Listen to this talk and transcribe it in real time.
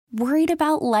Worried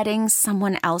about letting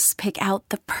someone else pick out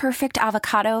the perfect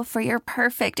avocado for your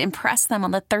perfect impress them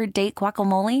on the third date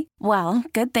guacamole? Well,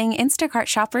 good thing Instacart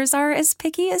shoppers are as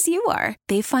picky as you are.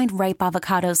 They find ripe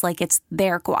avocados like it's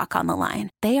their guac on the line.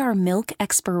 They are milk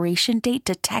expiration date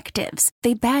detectives.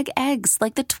 They bag eggs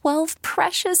like the 12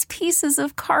 precious pieces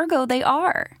of cargo they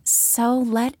are. So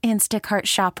let Instacart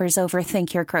shoppers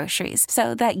overthink your groceries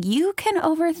so that you can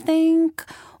overthink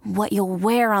what you'll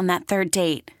wear on that third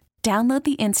date. Download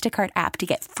the Instacart app to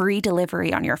get free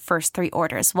delivery on your first 3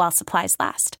 orders while supplies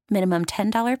last. Minimum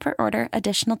 $10 per order.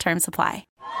 Additional terms apply.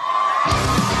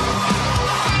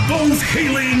 Both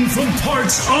hailing from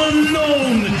parts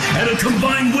unknown at a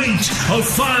combined weight of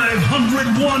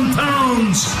 501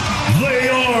 pounds. They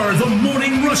are the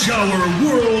Morning Rush Hour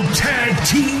World Tag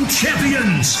Team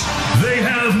Champions. They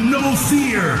have no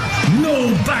fear, no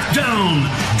back down,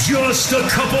 just a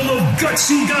couple of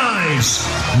gutsy guys.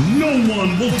 No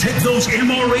one will take those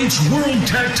MRH World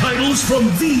Tag titles from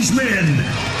these men.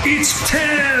 It's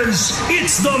Taz,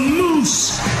 it's the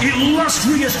Moose,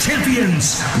 illustrious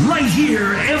champions, right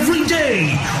here every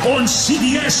day on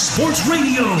CBS Sports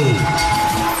Radio.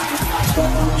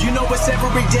 You know it's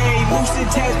every day, Moose and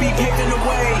Taz be paving the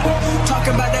way.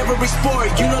 Talking about every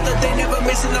sport, you know that they never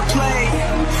missing a play.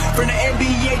 From the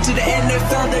NBA to the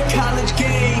NFL, the college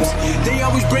games, they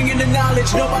always bringing the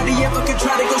knowledge, nobody ever could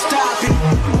try to go stop it.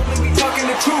 Only we talking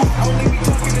the truth, only we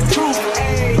talking the truth,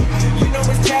 ayy. You know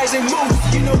it's Taz and Moose,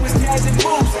 you know it's Taz and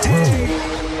Moose, ayy.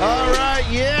 All right,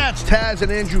 yeah, it's Taz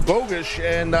and Andrew Bogusch,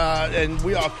 and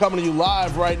we are coming to you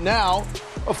live right now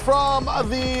from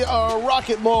the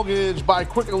Rocket Mortgage by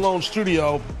Quicken Loan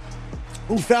Studio,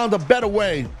 who found a better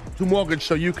way to mortgage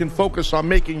so you can focus on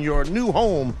making your new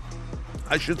home,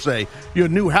 I should say, your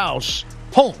new house,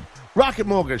 home. Rocket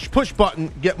Mortgage, push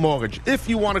button, get mortgage. If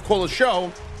you want to call a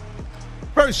show,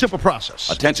 very simple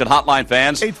process. Attention hotline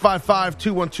fans.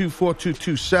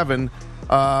 855-212-4227.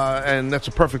 And that's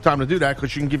a perfect time to do that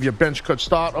because you can give you a bench cut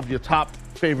start of your top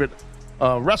favorite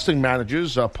wrestling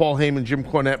managers, Paul Heyman, Jim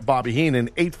Cornette, Bobby Heenan,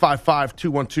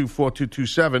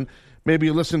 855-212-4227. Maybe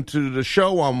you listen to the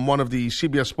show on one of the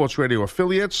CBS Sports Radio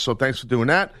affiliates, so thanks for doing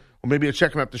that. Or maybe you're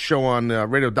checking out the show on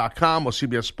radio.com or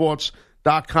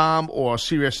cbssports.com or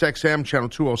SiriusXM, channel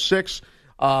 206.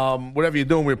 Whatever you're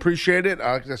doing, we appreciate it.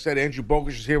 Like I said, Andrew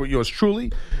Bogusch is here with yours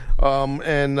truly.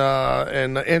 And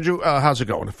Andrew, how's it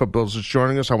going? For Bill's just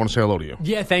joining us, I want to say hello to you.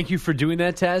 Yeah, thank you for doing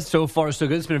that, Taz. So far, so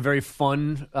good. It's been a very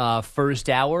fun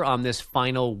first hour on this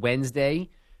final Wednesday.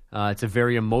 It's a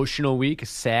very emotional week, a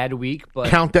sad week. But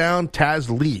Countdown, Taz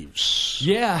leaves.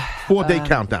 Yeah. 4-day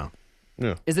countdown.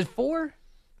 Yeah. Is it 4?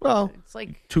 Well, it's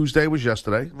like Tuesday was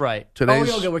yesterday. Right.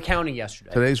 Today's, okay, we're counting yesterday.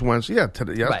 Today's Wednesday. Yeah,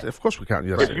 yes, right. Of course we're counting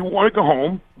yesterday. If you want to go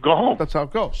home, go home. That's how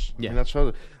it goes. Yeah. And that's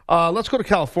how let's go to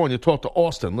California, talk to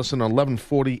Austin. Listen on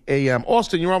 1140 a.m.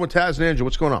 Austin, you're on with Taz and Andrew.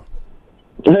 What's going on?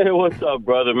 Hey, what's up,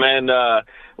 brother, man?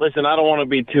 Listen, I don't want to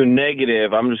be too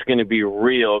negative. I'm just going to be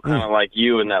real, kind of like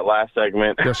you in that last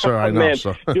segment. Yes, sir, I know, man,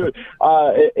 sir. Dude,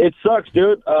 it sucks,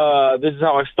 dude. This is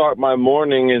how I start my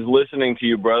morning, is listening to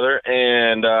you, brother,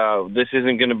 and this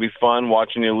isn't going to be fun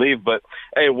watching you leave, but,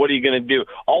 hey, what are you going to do?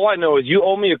 All I know is you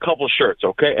owe me a couple shirts,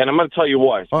 okay? And I'm going to tell you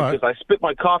why. It's because I spit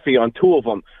my coffee on 2 of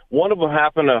them. One of them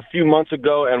happened a few months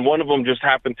ago, and one of them just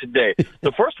happened today.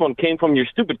 The first one came from your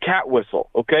stupid cat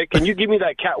whistle, okay? Can you give me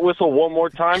that cat whistle one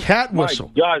more time? Cat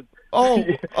whistle? My God. Oh,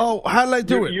 how did I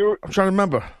do it? I'm trying to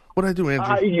remember. What did I do,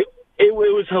 Andrew? It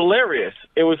was hilarious.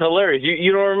 It was hilarious.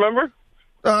 You don't remember?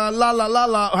 La la la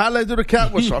la. How did I do the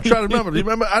cat whistle? I'm trying to remember. Do you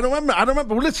remember? I don't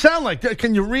remember. What did it sound like?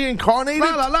 Can you reincarnate it?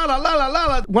 La la la la la la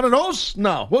la. One of those?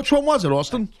 No. Which one was it,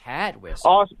 Austin? Cat whistle.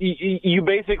 Austin, you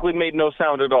basically made no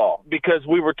sound at all because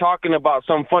we were talking about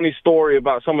some funny story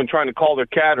about someone trying to call their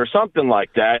cat or something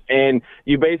like that, and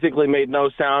you basically made no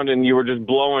sound and you were just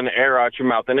blowing air out your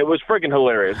mouth, and it was friggin'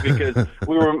 hilarious because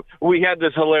we had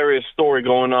this hilarious story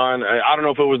going on. I don't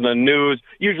know if it was in the news.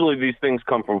 Usually these things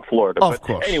come from Florida. Of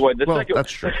course. Anyway,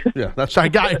 that's true. Yeah, I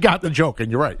got the joke,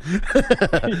 and you're right. So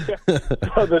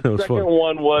the second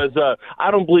one was,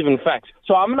 I don't believe in facts.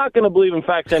 So I'm not going to believe in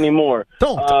facts anymore.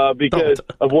 Because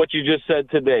of what you just said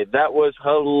today. That was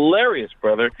hilarious,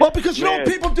 brother. Well, because you know what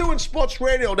people do in sports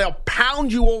radio? They'll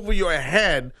pound you over your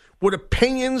head with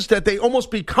opinions that they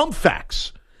almost become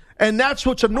facts. And that's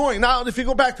what's annoying. Now, if you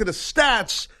go back to the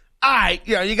stats,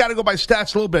 you got to go by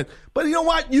stats a little bit. But you know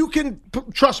what? You can,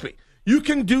 trust me, you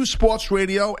can do sports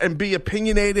radio and be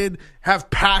opinionated, have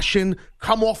passion,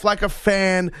 come off like a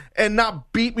fan, and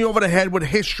not beat me over the head with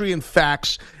history and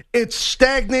facts. It's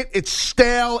stagnant, it's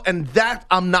stale, and that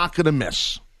I'm not going to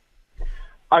miss.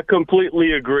 I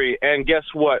completely agree. And guess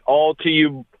what? All to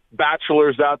you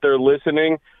bachelors out there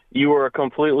listening, you are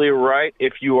completely right.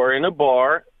 If you are in a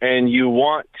bar and you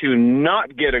want to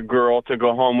not get a girl to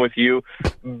go home with you,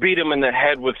 beat them in the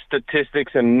head with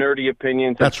statistics and nerdy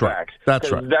opinions and facts.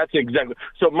 That's right. That's exactly.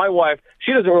 So my wife,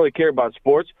 she doesn't really care about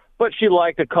sports, but she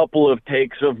liked a couple of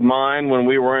takes of mine when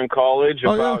we were in college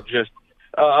about just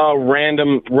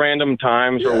random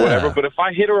times or whatever. But if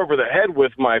I hit her over the head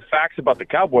with my facts about the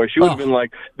Cowboys, she would have been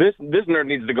like, "This nerd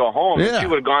needs to go home." And she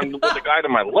would have gone with the guy to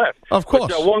my left. Of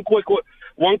course. But,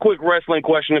 one quick wrestling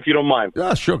question, if you don't mind.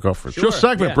 Yeah, sure, go for it. Sure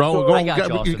segment, bro. Sure.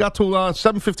 You got to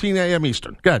 7:15 a.m.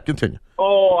 Eastern. Go ahead, continue.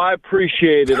 Oh, I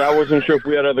appreciate it. I wasn't sure if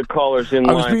we had other callers in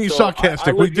line. I was being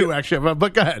sarcastic. We do, actually.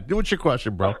 But go ahead. Do what's your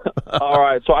question, bro? All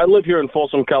right. So I live here in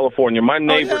Folsom, California. My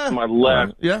neighbor to my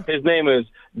left, his name is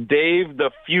Dave the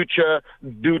Future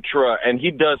Dutra, and he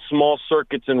does small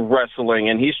circuits in wrestling,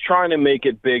 and he's trying to make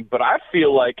it big. But I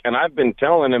feel like, and I've been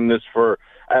telling him this for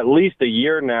at least a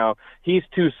year now, he's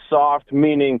too soft,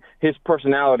 meaning his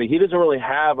personality. He doesn't really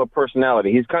have a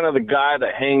personality. He's kind of the guy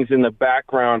that hangs in the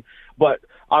background. But,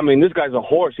 I mean, this guy's a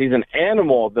horse. He's an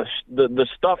animal. The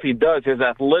stuff he does, his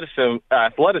athleticism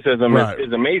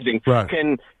is amazing. Right.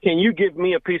 Can you give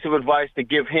me a piece of advice to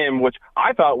give him, which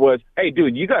I thought was, hey,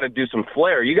 dude, you got to do some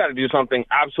flair. You got to do something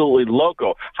absolutely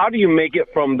loco. How do you make it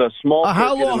from the small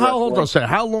how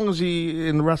long is he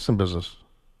in the wrestling business?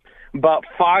 About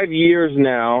 5 years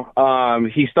now.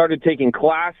 He started taking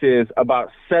classes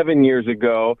about 7 years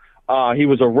ago. He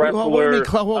was a wrestler. What do you mean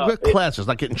classes?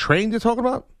 Like getting trained, you're talking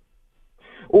about?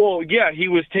 Well, yeah, he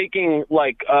was taking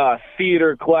like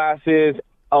theater classes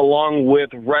along with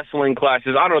wrestling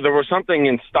classes. I don't know. There was something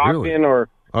in Stockton or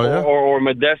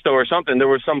Modesto or something. There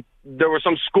was some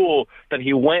school that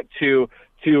he went to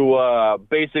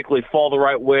basically fall the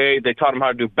right way. They taught him how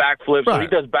to do backflips. Right. So he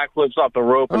does backflips off the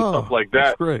rope and stuff like that.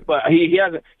 That's great. But he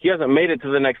hasn't made it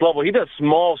to the next level. He does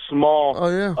small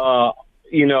independent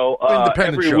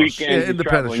every shows. weekend.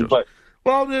 Independent shows. But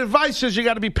well, the advice is you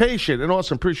got to be patient. And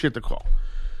awesome, appreciate the call.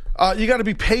 You got to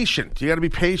be patient. You got to be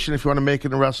patient if you want to make it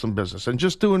in the wrestling business. And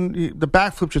just doing the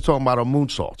backflips you're talking about are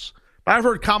moonsaults. I've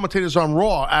heard commentators on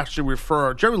Raw actually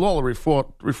Jerry Lawler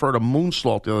referred a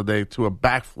moonsault the other day to a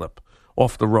backflip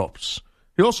off the ropes.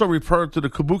 He also referred to the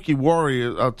Kabuki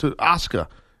Warrior, to Asuka.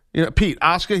 Pete,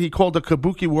 Asuka, he called the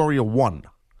Kabuki Warrior 1.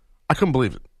 I couldn't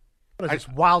believe it. What is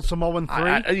this, Wild Samoan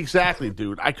 3? Exactly,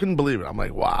 dude. I couldn't believe it. I'm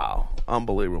like, wow,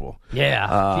 unbelievable. Yeah.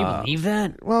 Can you believe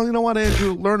that? Well, you know what,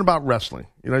 Andrew? Learn about wrestling.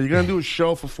 You're going to do a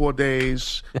show for 4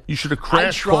 days. You should have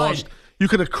crashed. You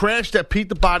could have crashed at Pete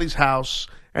the Body's house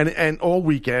and all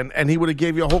weekend, and he would have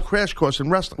gave you a whole crash course in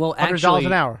wrestling. Well, $100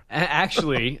 an hour.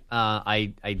 Actually,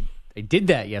 I did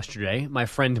that yesterday. My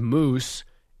friend Moose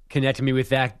connected me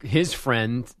with his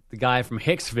friend, the guy from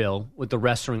Hicksville with the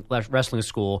wrestling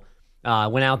school.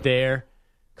 Went out there,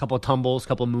 a couple of tumbles, a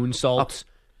couple of moonsaults,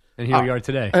 and here we are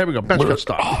today. Here we go. Bench cut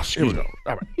start. Here we go.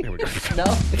 All right, here we go.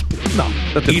 No.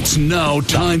 It's now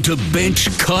time to bench,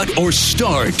 cut, or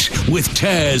start with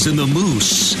Taz and the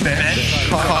Moose. Bench,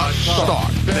 cut,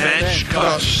 start. Bench,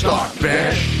 cut, start.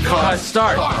 Bench, cut,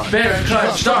 start. Bench,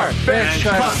 cut, start. Bench,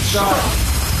 cut, start.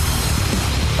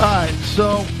 All right,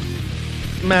 so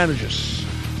managers,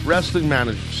 wrestling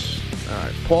managers. All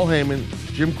right, Paul Heyman,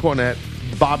 Jim Cornette,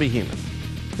 Bobby Heenan.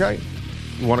 Okay?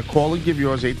 You want to call and give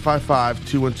yours,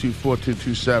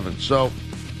 855-212-4227. So,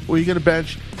 who are you going to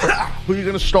bench? Who are you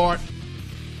going to start?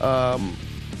 Who are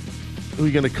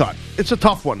you going to cut? It's a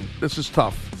tough one. This is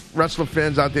tough. Wrestling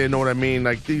fans out there know what I mean.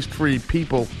 Like, these three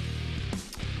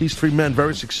men,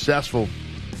 very successful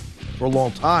for a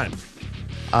long time.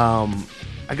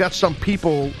 I got some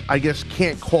people, I guess,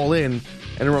 can't call in and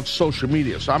they're on social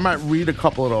media. So I might read a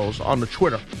couple of those on the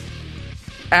Twitter.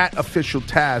 At official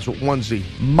Taz with 1Z,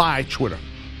 my Twitter.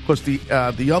 Because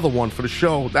the other one for the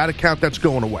show, that account, that's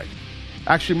going away.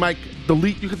 Actually, Mike,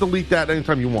 you can delete that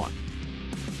anytime you want.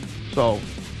 So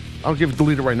I'll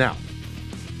delete it right now.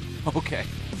 Okay.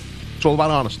 It's all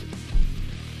about honesty.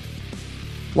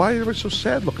 Why are you so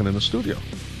sad looking in the studio?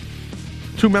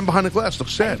 Two men behind the glass look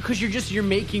sad. Because you're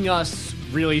making us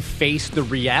really face the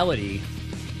reality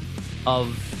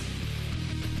of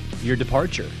your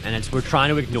departure, and we're trying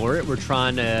to ignore it. We're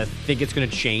trying to think it's going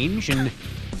to change, and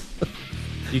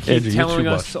you keep Andrew, telling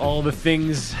us all the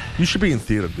things. You should be in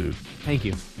theater, dude. Thank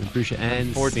you. I appreciate it. And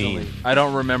unfortunately, I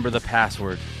don't remember the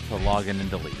password to log in and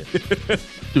delete it.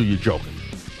 Dude, you're joking.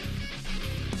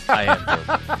 I am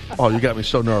joking. Oh, you got me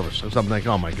so nervous. I'm like,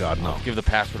 oh my God, no. I'll give the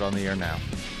password on the air now.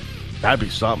 That'd be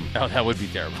something. Oh, that would be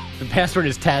terrible. The password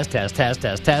is Taz.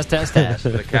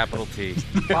 With a capital T.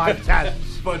 5 Taz.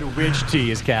 But which T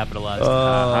is capitalized?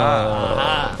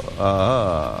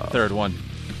 Third one.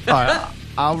 All right,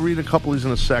 I'll read a couple of these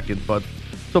in a second, but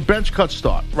So bench cut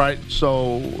start, right?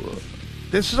 So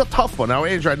this is a tough one. Now,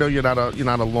 Andrew, I know you're not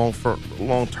a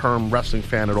long-term wrestling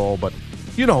fan at all, but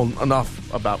you know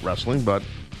enough about wrestling.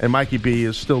 And Mikey B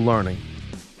is still learning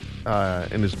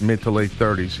in his mid to late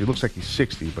 30s. He looks like he's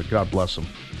 60, but God bless him.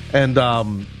 And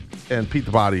Pete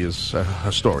the Body is a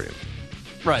historian.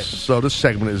 Right. So this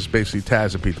segment is basically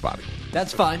Taz and Pete the Body.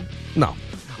 That's fine. No.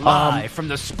 Live from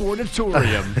the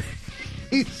Sportatorium.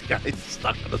 These guys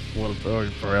stuck in the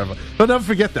Sportatorium forever. But never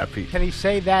forget that, Pete. Can he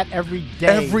say that every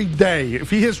day? Every day. If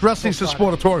he hears wrestling, it's the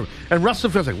Sportatorium. And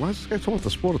wrestling fans like, why is this guy talking about the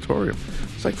Sportatorium?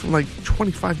 It's like from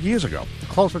 25 years ago.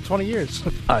 Close for 20 years.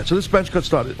 All right, so this bench cut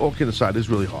started, all kidding aside, is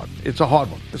really hard. It's a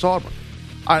hard one. All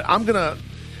right, I'm going to...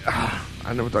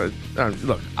 I never thought...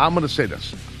 look, I'm going to say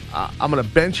this. I'm going to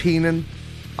bench Heenan.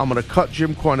 I'm going to cut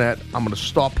Jim Cornette. I'm going to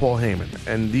start Paul Heyman.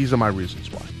 And these are my reasons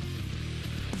why.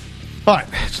 All right,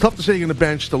 it's tough to say you're going to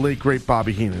bench the late, great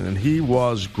Bobby Heenan, and he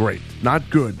was great. Not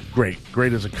good, great.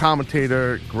 Great as a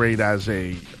commentator, great as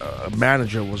a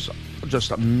manager, was just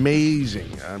amazing.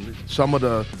 I mean, some of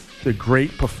the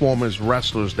great performers,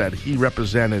 wrestlers that he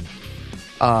represented,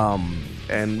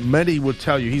 and many would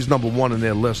tell you he's number one in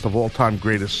their list of all-time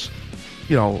greatest,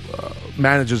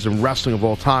 managers in wrestling of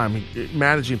all time.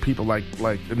 Managing people like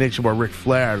the Nature Boy Ric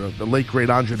Flair, the late,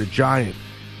 great Andre the Giant,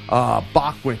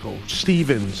 Bockwinkel,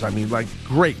 Stevens,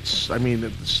 greats.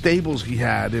 The stables he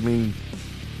had,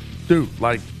 dude,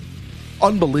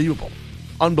 unbelievable.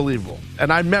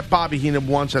 And I met Bobby Heenan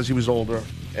once as he was older,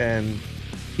 and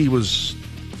he was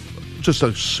just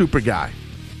a super guy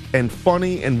and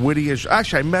funny and witty.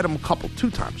 Actually, I met him 2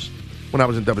 times when I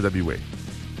was in WWE.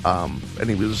 And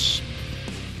he was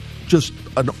just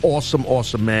an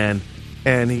awesome man.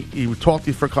 And he would talk to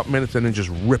you for a couple minutes and then just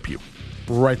rip you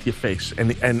right to your face,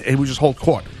 and he would just hold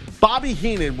court. Bobby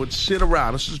Heenan would sit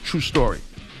around. This is a true story.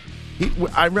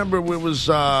 I remember it was,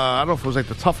 I don't know if it was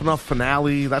the Tough Enough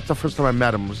finale. That's the first time I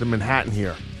met him. It was in Manhattan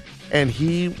here. And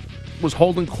he was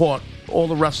holding court. All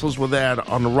the wrestlers were there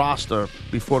on the roster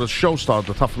before the show started,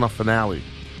 the Tough Enough finale.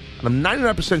 And I'm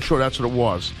 99% sure that's what it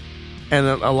was. And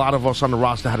a lot of us on the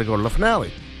roster had to go to the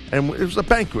finale. And it was a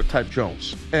banquet type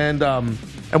Jones. And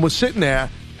we're sitting there,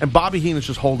 and Bobby Heenan's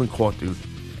just holding court, dude.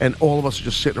 And all of us are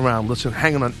just sitting around, listening,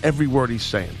 hanging on every word he's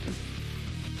saying.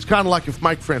 It's kind of like if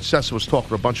Mike Francesa was talking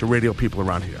to a bunch of radio people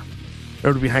around here.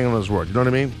 Everybody would be hanging on his word. You know what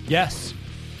I mean? Yes.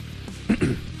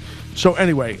 So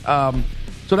anyway,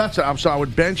 so that's it. So I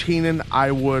would bench Heenan.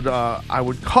 I would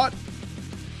cut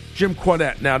Jim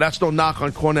Cornette. Now, that's no knock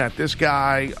on Cornette. This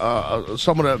guy,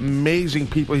 some of the amazing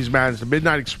people he's managed. The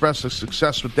Midnight Express, the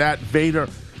success with that. Vader,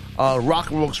 Rock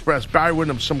and Roll Express, Barry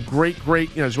Windham, some great,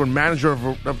 he's one manager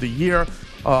of the year.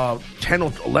 10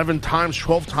 or 11 times,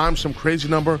 12 times, some crazy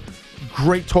number.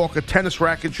 Great talker, Tennis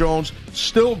Racket Jones.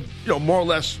 Still, more or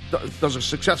less does a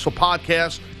successful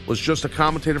podcast. Was just a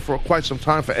commentator for quite some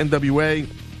time for NWA.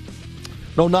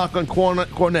 No knock on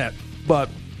Cornette, but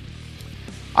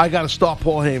I got to stop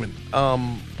Paul Heyman.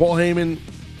 Paul Heyman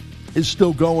is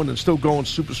still going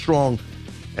super strong.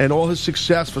 And all his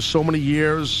success for so many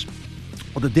years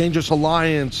with the Dangerous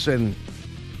Alliance and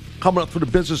coming up through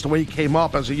the business the way he came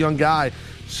up as a young guy.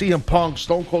 CM Punk,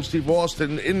 Stone Cold Steve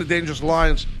Austin, in the Dangerous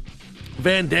Alliance.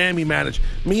 Van Dam he managed.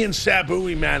 Me and Sabu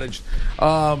he managed.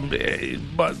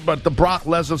 But the Brock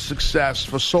Lesnar success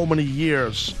for so many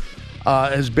years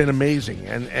has been amazing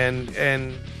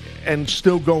and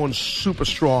still going super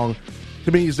strong.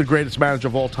 To me, he's the greatest manager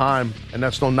of all time, and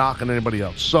that's no knock on anybody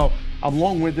else. So I'm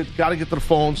long-winded. Got to get to the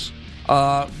phones.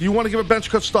 Do you want to give a bench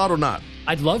cut start or not?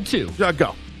 I'd love to. Yeah,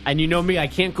 go. And you know me, I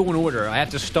can't go in order. I have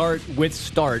to start with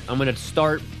start. I'm going to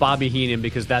start Bobby Heenan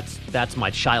because that's my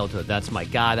childhood. That's my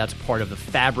guy. That's part of the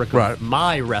fabric of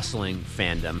my wrestling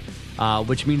fandom,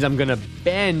 which means I'm going to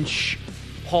bench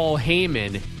Paul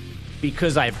Heyman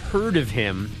because I've heard of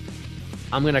him.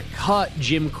 I'm going to cut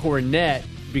Jim Cornette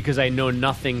because I know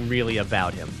nothing really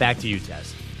about him. Back to you,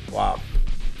 Tez. Wow.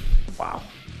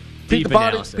 Deep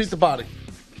analysis. Pete the Body.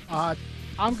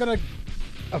 I'm going to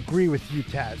agree with you,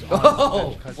 Taz.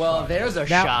 Well, there's a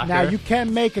shocker. Now, you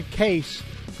can make a case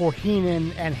for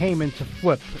Heenan and Heyman to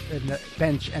flip in the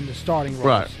bench and the starting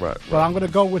roles. Right. But I'm going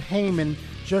to go with Heyman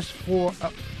just for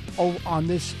on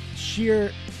this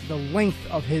the length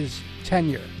of his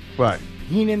tenure. Right.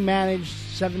 Heenan managed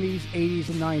 70s, 80s,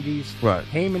 and 90s. Right.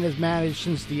 Heyman has managed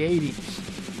since the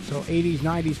 80s. So 80s,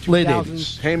 90s, 2000s, late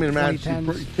 80s. Heyman managed,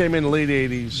 came in the late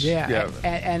 80s. Yeah.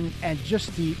 And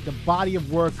just the body of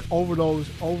work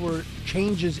over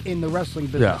changes in the wrestling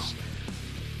business.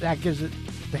 That gives it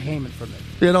to Heyman for me.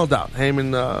 Yeah, no doubt.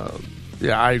 Heyman,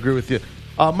 I agree with you.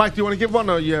 Mike, do you want to give one?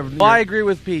 Or you have? Well, I agree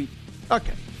with Pete.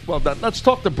 Okay. Well, let's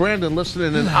talk to Brandon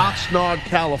listening in Oxnard,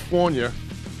 California.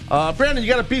 Brandon, you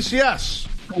got a BCS.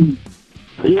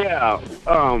 Yeah.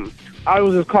 I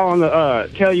was just calling to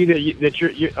tell you that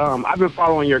you're I've been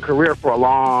following your career for a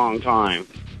long time.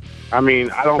 I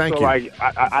mean, I don't feel like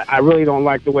I really don't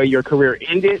like the way your career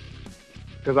ended,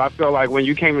 because I feel like when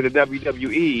you came to the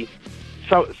WWE,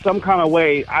 some kind of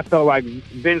way I felt like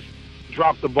Vince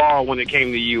dropped the ball when it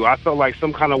came to you. I felt like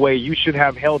some kind of way you should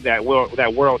have held that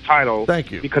world title.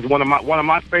 Thank you. Because one of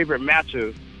my favorite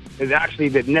matches is actually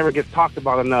that never gets talked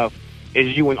about enough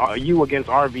is you against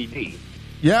RVD.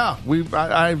 Yeah,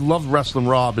 I love wrestling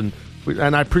Rob, and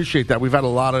I appreciate that. We've had a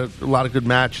lot of good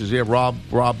matches. Yeah,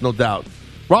 Rob, no doubt.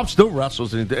 Rob still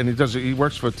wrestles, and he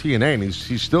works for TNA, and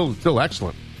he's still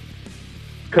excellent.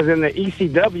 Because in the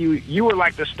ECW, you were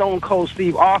like the Stone Cold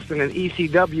Steve Austin in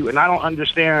ECW, and I don't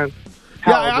understand.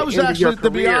 I was actually,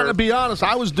 to be honest,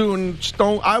 I was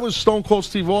Stone Cold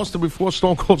Steve Austin before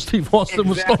Stone Cold Steve Austin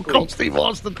was Stone Cold Steve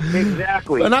Austin.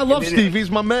 Exactly. And I love Steve;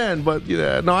 he's my man. But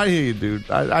no, I hear you,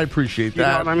 dude. I appreciate that. You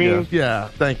know what I mean? Yeah.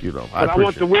 Thank you, though. But I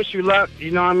want to wish you luck.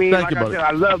 You know what I mean? Thank you, I buddy. said,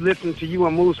 I love listening to you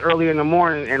and Moose early in the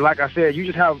morning, and like I said, you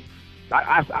just have.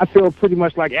 I feel pretty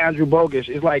much like Andrew Bogus.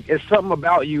 It's something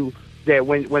about you that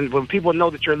when people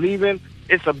know that you're leaving,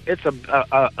 it's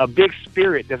a big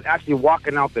spirit that's actually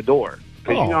walking out the door.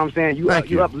 Because you know what I'm saying?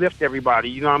 You uplift everybody.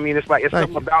 You know what I mean? It's like it's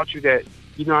something about you that,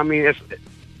 you know what I mean?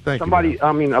 It's somebody.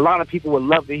 I mean, a lot of people would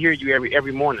love to hear you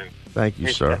every morning. Thank you,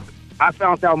 sir. I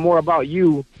found out more about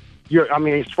you.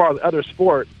 As far as other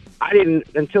sport, I didn't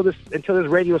until this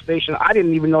radio station. I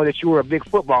didn't even know that you were a big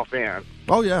football fan.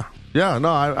 Oh yeah. Yeah, no,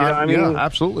 yeah,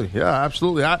 absolutely. Yeah,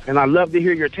 absolutely. And I love to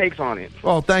hear your takes on it.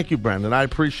 Well, thank you, Brandon. I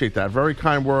appreciate that. Very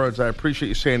kind words. I appreciate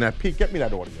you saying that. Pete, get me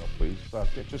that audio, please.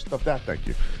 Just of that, thank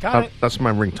you. That's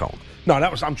my ringtone. No,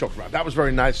 I'm joking around. That was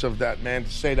very nice of that man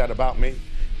to say that about me.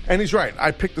 And he's right.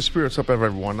 I pick the spirits up of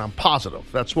everyone. I'm positive.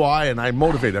 That's why, and I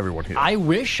motivate everyone here. I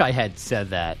wish I had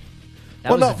said that.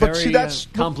 That's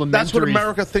complimentary. That's what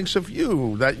America thinks of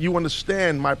you, that you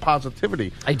understand my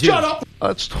positivity. I do. Shut up!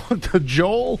 Let's talk to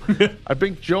Joel. I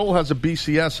think Joel has a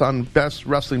BCS on Best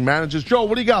Wrestling Managers. Joel,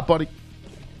 what do you got, buddy?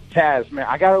 Taz, man,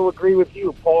 I got to agree with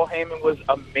you. Paul Heyman was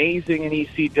amazing in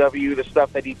ECW, the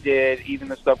stuff that he did, even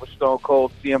the stuff with Stone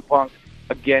Cold, CM Punk,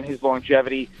 again, his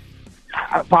longevity.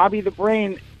 Bobby the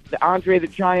Brain, the Andre the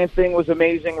Giant thing was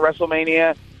amazing,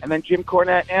 WrestleMania. And then Jim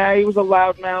Cornette, he was a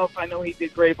loudmouth. I know he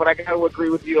did great, but I got to agree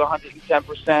with you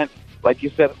 110%. Like you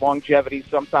said, longevity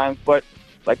sometimes. But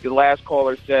like the last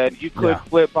caller said, you could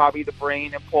flip Bobby the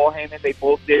Brain and Paul Heyman. They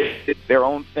both did their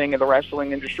own thing in the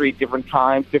wrestling industry, different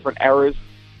times, different eras.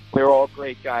 They're all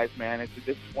great guys, man.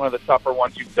 This is one of the tougher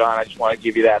ones you've done. I just want to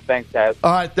give you that. Thanks, Taz.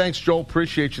 All right, thanks, Joel.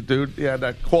 Appreciate you, dude. Yeah,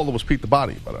 that caller was Pete the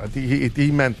Body, but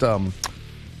he meant...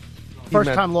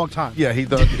 First time, long time. Yeah, he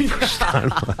does. First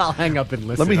time. I'll hang up and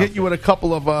listen. Let me hit you with a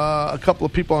couple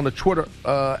of people on the Twitter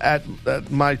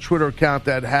at my Twitter account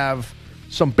that have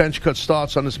some bench cut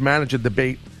thoughts on this manager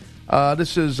debate.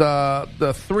 This is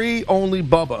the three only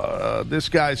Bubba. This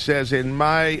guy says, in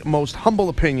my most humble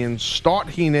opinion, start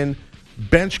Heenan,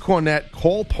 bench Cornette,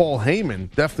 call Paul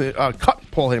Heyman. Definitely cut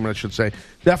Paul Heyman, I should say.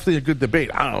 Definitely a good debate.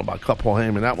 I don't know about cut Paul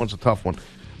Heyman. That one's a tough one.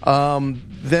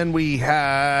 Then we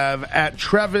have at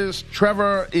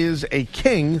Trevor is a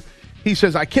king. He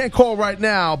says, I can't call right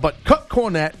now, but cut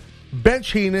Cornette,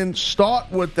 bench Heenan, start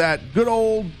with that good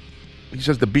old, he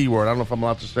says the B word. I don't know if I'm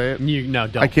allowed to say it. No,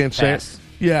 don't. I can't say Pass. it.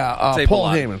 Yeah, Say Paul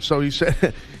Paul. Heyman. So he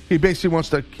said he basically wants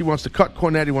to cut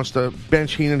Cornette. He wants to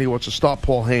bench Heenan. He wants to start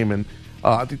Paul Heyman.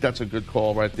 I think that's a good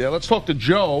call right there. Let's talk to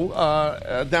Joe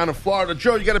down in Florida.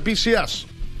 Joe, you got a BCS?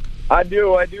 I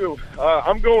do.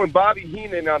 I'm going Bobby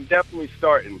Heenan. I'm definitely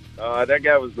starting. That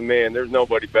guy was the man. There's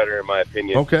nobody better, in my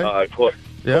opinion. Okay. Close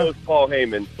Paul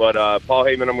Heyman. But Paul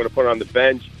Heyman, I'm going to put on the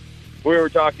bench. We were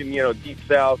talking, Deep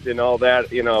South and all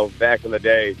that, back in the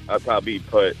day. I'd probably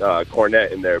put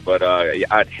Cornette in there. But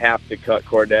I'd have to cut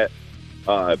Cornette.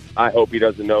 I hope he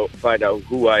doesn't find out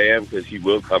who I am, because he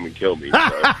will come and kill me.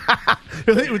 So.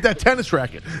 With that tennis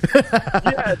racket.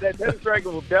 Yeah, that tennis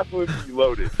racket will definitely be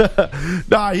loaded.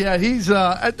 He's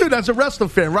dude. As a wrestling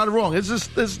fan, right or wrong, this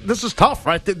is tough,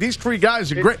 right? These three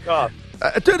guys are great. Tough.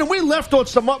 Dude, and we left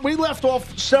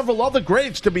off several other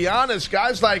greats. To be honest,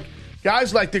 guys like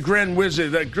the Grand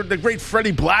Wizard, the great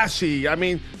Freddie Blassie. I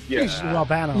mean, Lou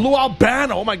Albano. Lou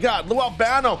Albano. Oh my God, Lou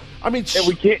Albano. I mean, and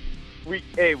we can't.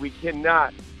 We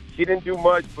cannot. She didn't do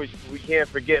much, but we can't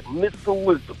forget Miss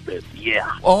Elizabeth.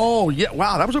 Yeah. Oh yeah!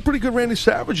 Wow, that was a pretty good Randy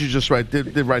Savage you just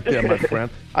did right there, my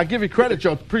friend. I give you credit,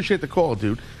 Joe. Appreciate the call,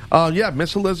 dude.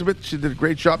 Miss Elizabeth, she did a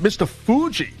great job. Mr.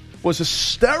 Fuji was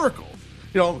hysterical.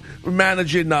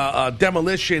 managing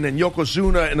Demolition and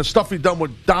Yokozuna, and the stuff he'd done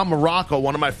with Don Morocco,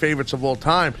 one of my favorites of all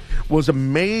time, was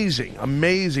amazing,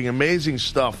 amazing, amazing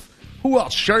stuff. Who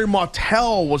else? Sherry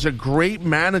Martel was a great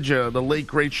manager, the late,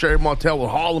 great Sherry Martel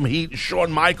with Harlem Heat and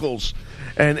Shawn Michaels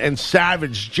and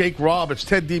Savage, Jake Roberts,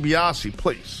 Ted DiBiase.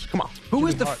 Please, come on. Who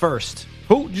was the first?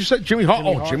 Who? Did you say Jimmy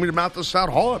Hart? Jimmy the Mouth of South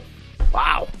Hart.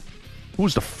 Wow. Who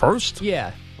was the first?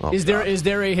 Yeah. Oh, is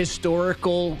there a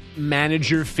historical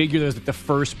manager figure that's like the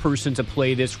first person to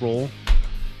play this role?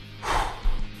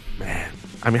 Man.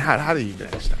 I mean, how do you even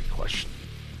ask that question?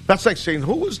 That's like saying,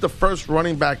 who was the first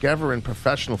running back ever in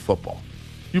professional football?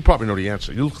 You probably know the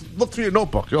answer. You look through your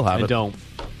notebook. You'll have it. I don't.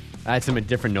 I had some in a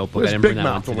different notebook. Where's I didn't Big bring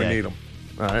that Mouth one when we today. need him?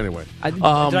 Anyway. Did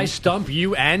I stump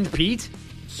you and Pete?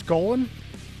 Skolin?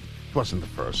 Wasn't the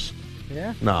first.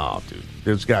 Yeah? No, dude.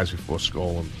 There's guys before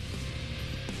Skolin.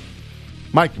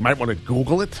 Mike, you might want to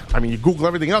Google it. I mean, you Google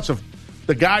everything else. If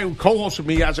the guy who co-hosts with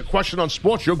me has a question on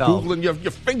sports, you're Googling, your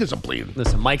fingers are bleeding.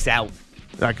 Listen, Mike's out.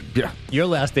 Yeah. Your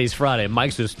last day's Friday.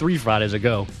 Mike's was 3 Fridays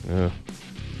ago. Yeah.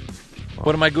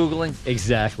 What am I Googling?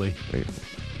 Exactly.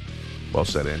 Well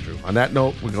said, Andrew. On that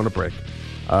note, we're going to break.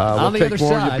 On the we'll take other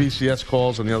more side- of your BCS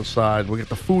calls on the other side. We'll get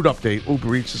the food update.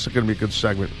 Uber Eats. This is going to be a good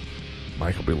segment.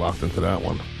 Mike will be locked into that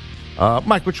one.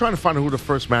 Mike, we're trying to find out who the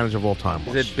first manager of all time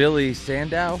was. Is it Billy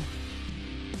Sandow?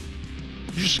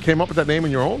 You just came up with that name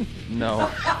on your own?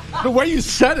 No. The way you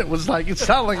said it was like, it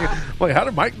sounded like, wait, how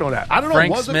did Mike know that? I don't know.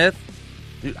 Frank was Smith?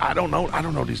 It? I don't know. I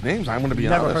don't know these names. I'm going to be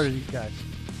Never honest. heard of these guys.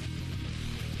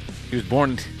 He was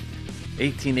born in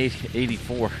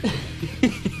 1884.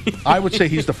 I would say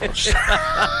he's the first.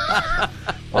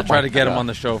 I'll try to get him on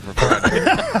the show for Friday.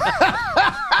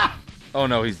 Oh,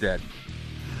 no, he's dead.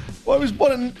 Well, he was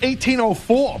born in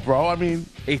 1804, bro. I mean...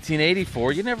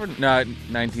 1884? You never... No,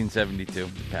 1972.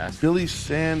 He passed. Billy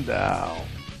Sandow.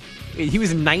 He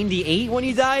was 98 when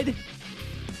he died?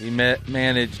 He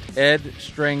managed Ed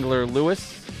Strangler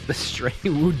Lewis.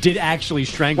 Who did actually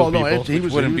strangle people. He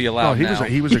wouldn't be allowed now.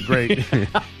 He was a great...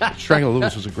 Strangler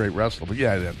Lewis was a great wrestler. But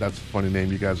yeah, that's a funny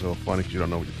name. You guys are funny because you don't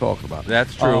know what you're talking about.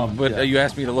 That's true. But yeah. You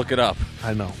asked me to look it up.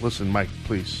 I know. Listen, Mike,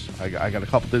 please. I got a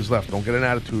couple days left. Don't get an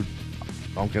attitude.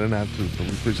 Don't get an attitude.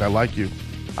 Please, I like you.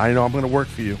 I know I'm going to work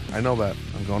for you. I know that.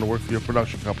 I'm going to work for your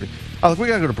production company. Oh, look, we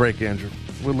got to go to break, Andrew.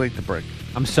 We're late to break.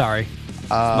 I'm sorry. It's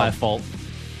my fault.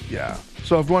 Yeah.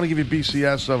 So if you want to give you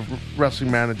BCS of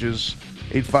wrestling managers,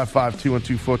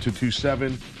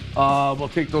 855-212-4227. We'll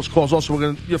take those calls. Also, we're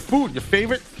going to your food, your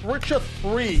favorite, which are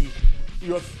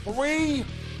your three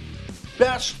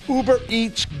best Uber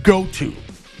Eats go-to.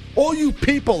 All you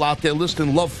people out there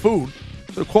listening love food.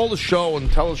 So call the show and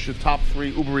tell us your top 3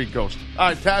 Uber Eats ghosts. All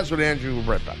right, Taz with Andrew. We'll be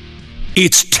right back.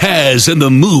 It's Taz and the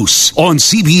Moose on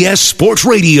CBS Sports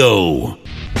Radio.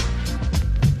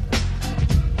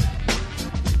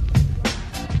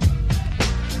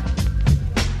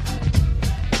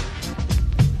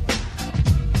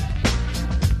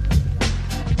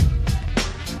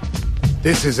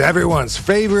 This is everyone's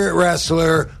favorite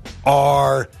wrestler,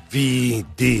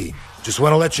 RVD. Just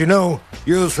want to let you know,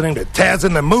 you're listening to Taz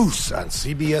and the Moose on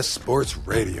CBS Sports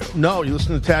Radio. No, you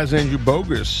listen to Taz Andrew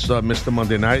Bogus, Mr.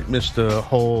 Monday Night, Mr.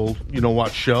 Whole You Know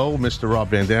What Show, Mr. Rob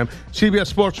Van Dam. CBS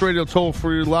Sports Radio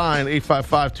toll-free line,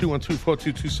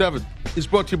 855-212-4227, is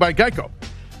brought to you by Geico.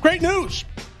 Great news!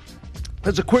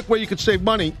 There's a quick way you can save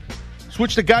money.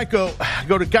 Switch to Geico.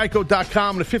 Go to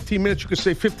geico.com. In 15 minutes, you can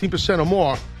save 15% or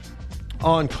more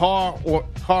on car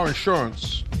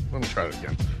insurance. Let me try it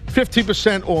again.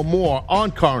 15% or more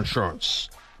on car insurance.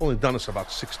 Only done this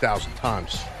about 6,000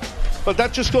 times. But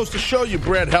that just goes to show you,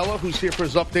 Brad Heller, who's here for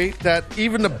his update, that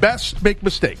even the best make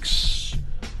mistakes.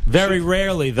 Very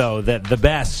rarely, though, that the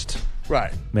best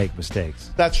make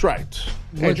mistakes. That's right.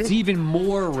 What's even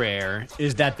more rare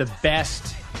is that the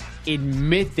best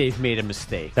admit they've made a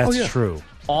mistake. That's true.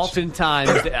 Oftentimes,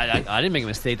 I didn't make a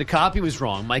mistake. The copy was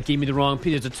wrong. Mike gave me the wrong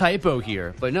piece. There's a typo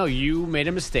here. But no, you made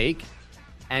a mistake,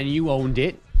 and you owned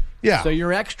it. Yeah. So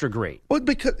you're extra great. Well,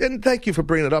 and thank you for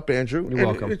bringing it up, Andrew. You're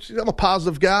welcome. I'm a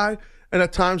positive guy, and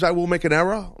at times I will make an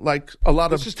error. Like a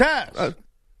lot of... This is Taz.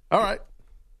 All right.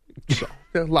 So,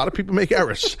 a lot of people make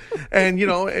errors. And,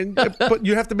 but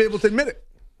you have to be able to admit it.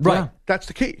 Right. Yeah. That's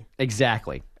the key.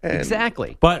 Exactly.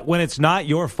 Exactly. But when it's not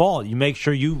your fault, you make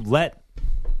sure you let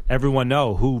everyone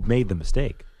know who made the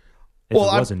mistake. If it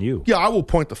wasn't you. Yeah, I will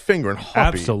point the finger and Hoppy.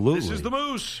 Absolutely. This is the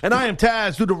Moose. And I am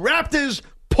Taz. Do the Raptors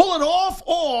pull it off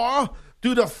or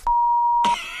do the...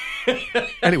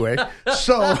 Anyway,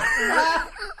 so...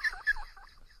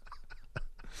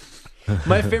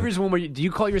 My favorite is one where do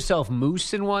you call yourself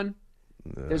Moose in one?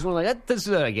 There's one like that. This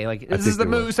is again. Like this is the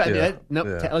Moose. Nope.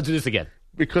 Let's do this again.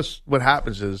 because what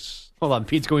happens is, hold on,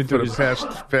 Pete's going through for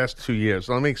the past 2 years.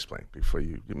 Let me explain before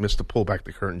you Mr. Pull Back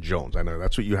the Curtain Jones. I know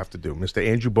that's what you have to do, Mr.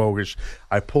 Andrew Bogus.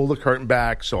 I pull the curtain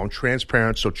back, so I'm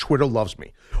transparent. So Twitter loves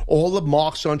me. All the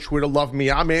marks on Twitter love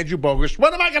me. I'm Andrew Bogus.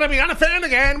 When am I going to be on a fan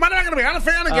again? When am I going to be on a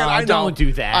fan again? I know. Don't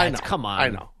do that. I know. Come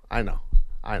on. I know.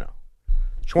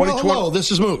 2020. Well, hello,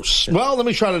 this is Moose. Well, let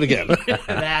me try it again.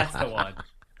 That's the one.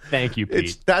 Thank you,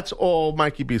 Pete. That's all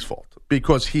Mikey B's fault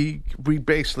because we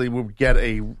basically would get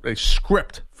a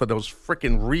script for those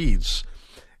freaking reads,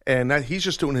 and that he's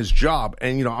just doing his job.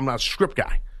 And I'm not a script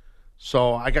guy,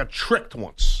 so I got tricked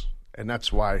once, and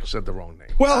that's why I said the wrong name.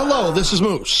 Well, hello, this is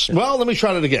Moose. Well, let me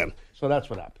try it again. So that's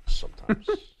what happens sometimes.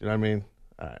 You know what I mean?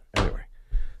 All right. Anyway,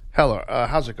 hello,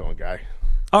 how's it going, guy?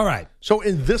 All right. So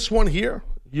in this one here,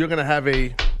 you're going to have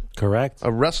a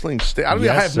wrestling state. I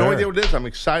have no idea what it is. I'm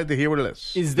excited to hear what it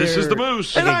is. This is the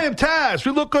Moose. And I am Taz.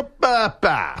 We look up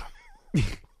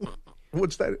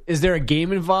What's that? Is there a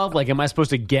game involved? Like, am I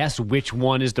supposed to guess which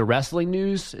one is the wrestling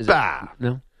news?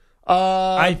 No?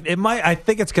 I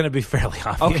think it's going to be fairly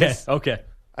obvious. Okay.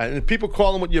 And people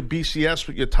call them with your BCS,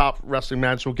 with your top wrestling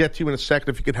match. We'll get to you in a second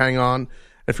if you could hang on.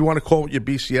 If you want to call with your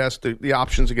BCS, the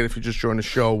options, again, if you just joined the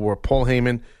show, were Paul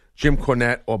Heyman, Jim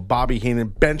Cornette, or Bobby Heenan.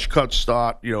 Bench cut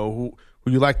start, who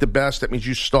you like the best, that means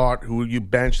you start. Who you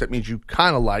bench, that means you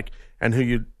kind of like. And who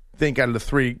you think out of the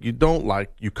three you don't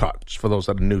like, you cut. Just for those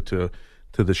that are new to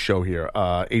the show here.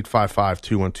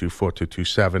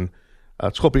 855-212-4227.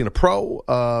 It's called being a pro.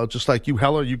 Just like you,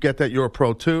 Heller, you get that. You're a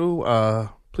pro, too.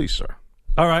 Please, sir.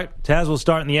 All right. Taz will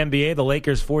start in the NBA. The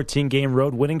Lakers' 14-game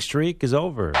road winning streak is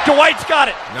over. Dwight's got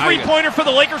it. Three-pointer for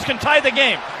the Lakers can tie the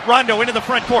game. Rondo into the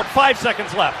front court. 5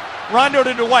 seconds left. Rondo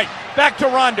to Dwight. Back to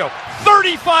Rondo.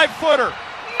 35-footer.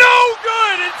 No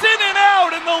good. It's in and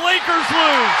out, and the Lakers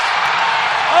lose.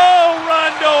 Oh,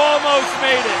 Rondo almost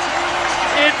made it.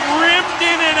 It rimmed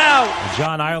in and out.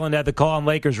 John Ireland had the call on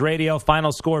Lakers radio.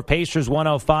 Final score, Pacers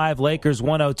 105, Lakers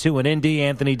 102 in Indy.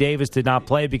 Anthony Davis did not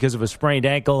play because of a sprained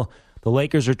ankle. The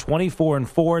Lakers are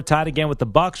 24-4, tied again with the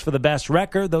Bucks for the best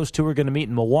record. Those two are going to meet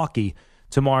in Milwaukee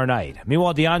tomorrow night.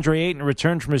 Meanwhile, DeAndre Ayton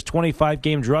returned from his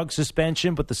 25-game drug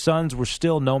suspension, but the Suns were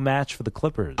still no match for the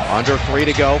Clippers. Under 3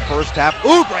 to go, first half.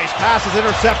 Oubre's pass is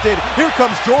intercepted. Here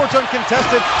comes George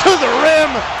uncontested to the rim.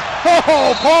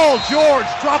 Oh, Paul George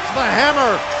drops the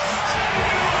hammer.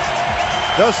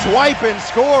 The swipe and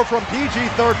score from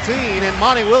PG-13, and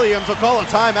Monty Williams will call a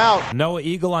timeout. Noah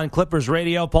Eagle on Clippers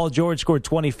radio. Paul George scored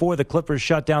 24. The Clippers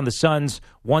shut down the Suns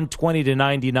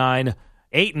 120-99.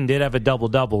 Ayton did have a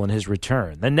double-double in his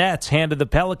return. The Nets handed the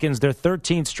Pelicans their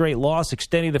 13th straight loss,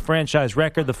 extending the franchise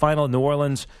record. The final in New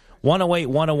Orleans,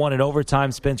 108-101 in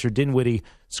overtime. Spencer Dinwiddie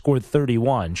scored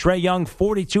 31. Trae Young,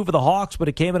 42 for the Hawks, but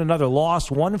it came in another loss,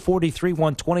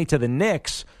 143-120 to the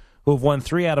Knicks, who have won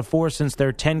 3 out of 4 since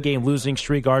their 10-game losing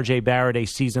streak. R.J. Barrett, a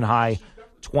season-high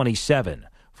 27.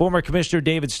 Former Commissioner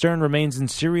David Stern remains in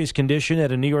serious condition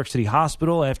at a New York City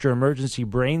hospital after emergency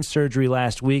brain surgery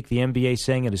last week. The NBA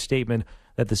saying in a statement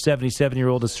that the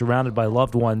 77-year-old is surrounded by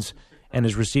loved ones and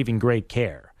is receiving great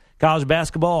care. College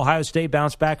basketball, Ohio State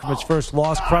bounced back from its first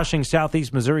loss, crushing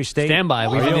Southeast Missouri State. Stand by.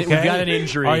 We've got an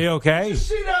injury. Are you okay? Did you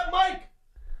see that, Mike?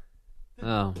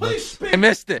 Oh, Please speak. I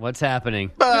missed it. what's happening?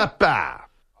 What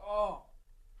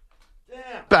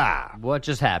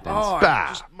just happened?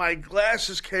 My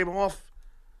glasses came off,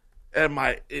 and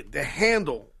the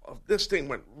handle of this thing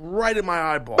went right in my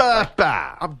eyeball.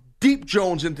 I'm deep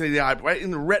Jones into the eyeball, right in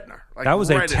the retina. That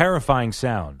was a terrifying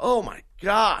sound. Oh, my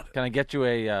God. Can I get you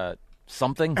a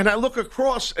something? And I look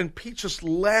across, and Pete's just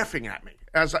laughing at me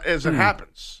as it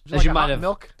happens. As you might have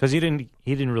milk? Because he didn't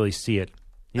really see it.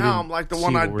 Now I'm like the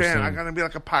one-eyed band. I'm going to be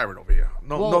like a pirate over here.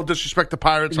 No disrespect to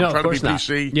pirates. I'm trying to be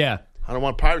PC. Yeah. I don't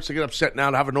want pirates to get upset now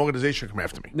to have an organization come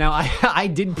after me. Now, I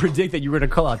did predict that you were going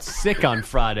to call out sick on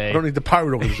Friday. I don't need the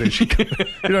pirate organization. You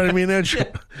know what I mean, Edge?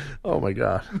 Oh, my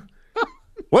God.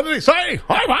 What did he say?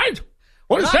 All right.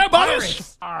 What did he say about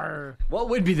us? What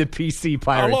would be the PC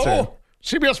pirate term? Hello?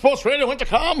 CBS Sports Radio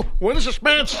Intercom. What is this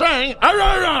man saying?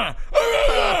 I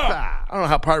don't know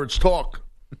how pirates talk.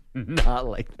 Not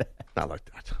like that. Not like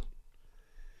that.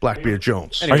 Blackbeard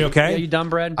Jones. Anyway, are you okay? Are you done,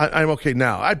 Brad? I'm okay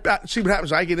now. See what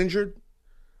happens. I get injured.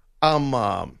 You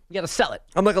got to sell it.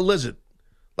 I'm like a lizard.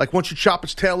 Like once you chop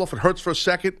its tail off, it hurts for a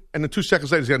second, and then 2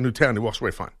 seconds later, he's got a new tail, and he walks away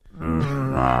fine.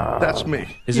 That's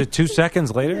me. Is it 2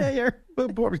 seconds later? Yeah, you're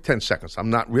probably 10 seconds.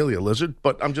 I'm not really a lizard,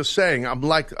 but I'm just saying I'm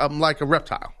like a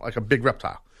reptile, like a big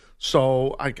reptile.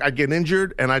 So I get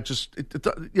injured, and I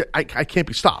can't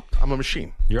be stopped. I'm a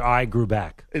machine. Your eye grew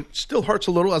back. It still hurts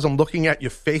a little as I'm looking at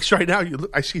your face right now.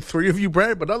 I see 3 of you,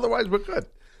 Brad, but otherwise we're good.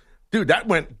 Dude, that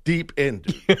went deep in.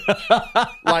 Dude.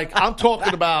 Like, I'm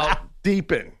talking about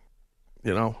deep in.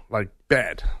 You know, like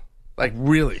bad. Like,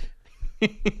 really. You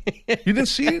didn't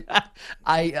see it?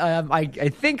 I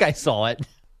think I saw it.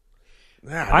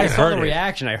 Yeah, I saw the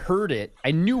reaction. I heard it.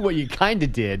 I knew what you kind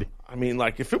of did. I mean,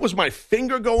 like, if it was my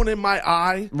finger going in my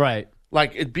eye, right?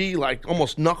 Like, it'd be like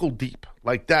almost knuckle deep,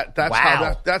 like that. That's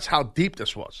Wow. That's how deep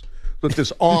this was with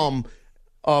this arm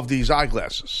of these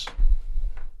eyeglasses.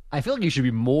 I feel like you should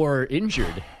be more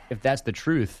injured if that's the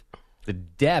truth. The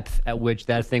depth at which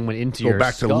that thing went into your Go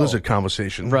back to the skull. lizard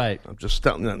conversation, Right? I'm just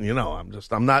telling you,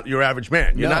 I'm not your average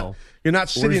man. You're No. not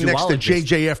sitting next to zoologist.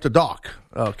 JJ After Dark,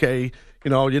 okay?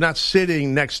 You're not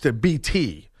sitting next to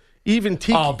BT. Even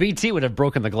Tiki. Oh, BT would have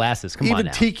broken the glasses. Come on Even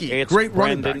now. Tiki, It's great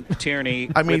running Brendan back. Tierney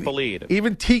I mean, with the lead.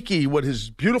 Even Tiki, with his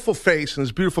beautiful face and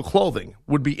his beautiful clothing,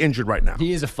 would be injured right now.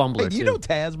 He is a fumbler, Hey, you know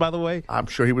Taz, by the way? I'm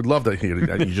sure he would love to hear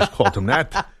that. You just called him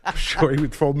that. I'm sure he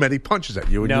would throw many punches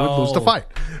at you and you would lose the fight.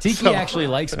 Tiki actually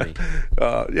likes me.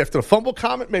 After the fumble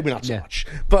comment, maybe not so much.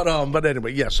 But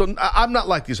anyway, yeah. So I'm not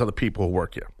like these other people who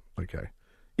work here. Okay,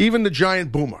 even the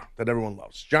giant boomer that everyone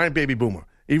loves, giant baby boomer.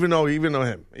 Even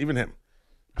him.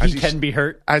 He can be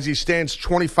hurt. As he stands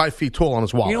 25 feet tall on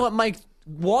his wallet. You know what, Mike?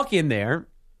 Walk in there,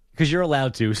 because you're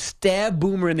allowed to, stab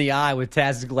Boomer in the eye with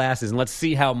Taz's glasses, and let's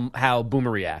see how Boomer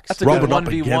reacts. That's a Rubbing good up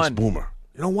against 1v1. Boomer.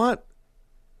 You know what?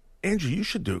 Andrew, you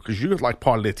should do, because you're like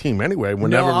part of their team anyway.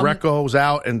 Whenever Recco's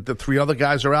out and the three other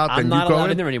guys are out, I'm then not you go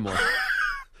allowed in there anymore.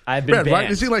 I've been Brad, banned.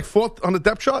 right? Is he like fourth on the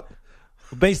depth chart?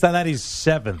 Based on that, he's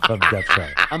 7th on the depth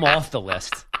chart. I'm off the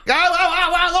list.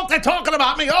 Look, they're talking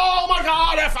about me. Oh, my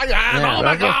God. Oh,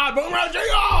 my God.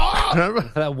 Boomer.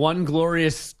 For that one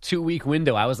glorious 2-week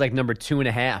window, I was like number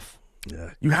 2.5.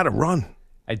 Yeah, you had to run.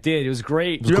 I did. It was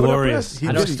great. It was glorious.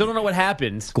 I still don't know what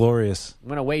happened. Glorious.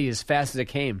 Went away as fast as it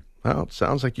came. Well, it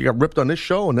sounds like you got ripped on this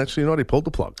show, and next thing you know, they pulled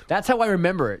the plug. That's how I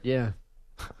remember it, yeah.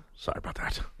 Sorry about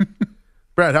that.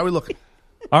 Brad, how are we looking?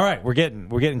 All right, we're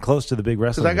getting close to the big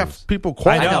wrestling. Because I got news. people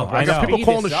calling. I got know. people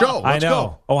calling the show. I Let's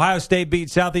know. go. Ohio State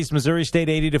beat Southeast Missouri State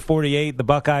 80-48. The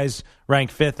Buckeyes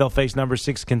ranked 5th. They'll face number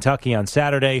 6 Kentucky on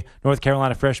Saturday. North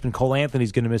Carolina freshman Cole Anthony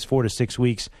is going to miss 4 to 6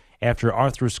 weeks after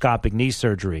arthroscopic knee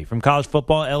surgery. From college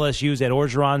football, LSU's Ed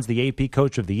Orgeron's the AP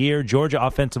Coach of the Year. Georgia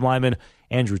offensive lineman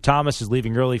Andrew Thomas is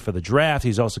leaving early for the draft.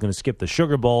 He's also going to skip the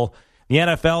Sugar Bowl. The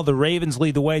NFL, the Ravens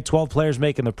lead the way, 12 players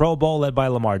making the Pro Bowl, led by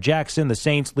Lamar Jackson. The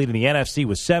Saints leading the NFC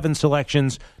with 7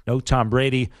 selections. No Tom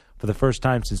Brady for the first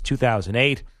time since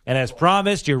 2008. And as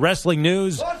promised, your wrestling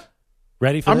news.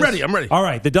 Ready for this? I'm ready. All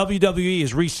right, the WWE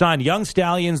has re-signed Young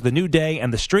Stallions, The New Day,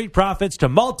 and the Street Profits to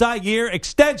multi-year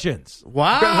extensions.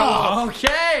 Wow.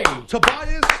 Okay.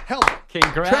 Tobias Heller.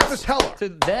 Congrats Travis Heller. to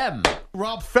them.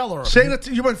 Rob Feller. Say that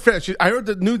you went fast. I heard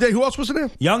the New Day. Who else was in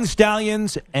there? Young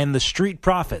Stallions and the Street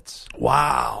Profits.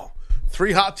 Wow.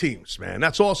 3 hot teams, man.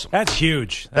 That's awesome. That's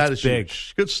huge. That That's is big.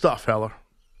 huge. Good stuff, Heller.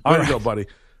 All Way to right. go, buddy.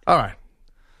 All right.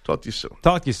 Talk to you soon.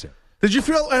 Talk to you soon. Did you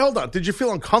feel? Hold on. Did you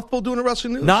feel uncomfortable doing the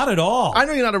wrestling news? Not at all. I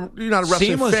know you're not a wrestling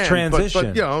Seamless fan,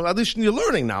 transition. but at least you're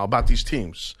learning now about these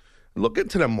teams. Look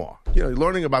into them more. You're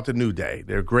learning about the New Day.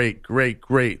 They're great.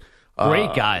 Great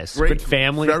guys. Good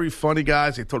family. Very funny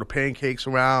guys. They throw the pancakes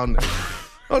around.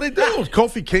 Oh, they do.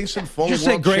 Kofi Kingston, former Did you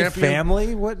say world great champion.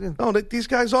 family? What? No, these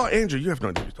guys are. Andrew, you have no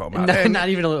idea what you're talking about. Not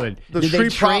even a little. The Did they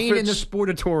Street train in the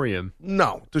Profits- Sportatorium?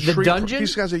 No. The Street Dungeon?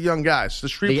 These guys are young guys. The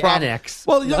Street The Profits- Annex.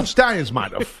 Well, the Young Stallions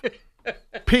might have.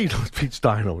 Pete's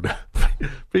dying over there.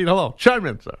 Pete, hello. Chime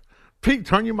in, sir. Pete,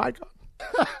 turn your mic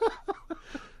on.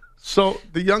 So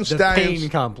the Young Stallions, pain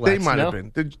complex, they might no?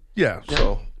 have been.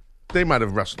 So they might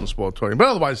have wrestled in the Sportatorium. But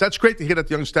otherwise, that's great to hear that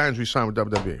the Young Stallions re-signed with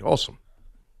WWE. Awesome.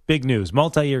 Big news.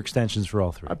 Multi-year extensions for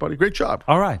all 3. All right, buddy. Great job.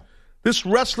 All right. This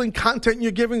wrestling content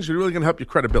you're giving is really going to help your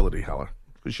credibility, Heller,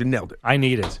 because you nailed it. I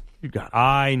need it. You got it.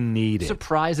 I need it.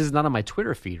 Surprise is not on my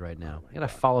Twitter feed right now. I got to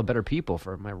follow better people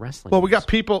for my wrestling. Well, we news. got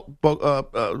people.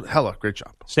 Heller, great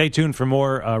job. Stay tuned for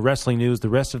more wrestling news the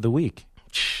rest of the week.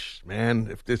 Man,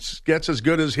 if this gets as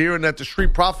good as hearing that the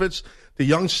Street Profits, the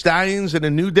Young Stallions, and the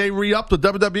New Day re-up to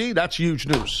WWE, that's huge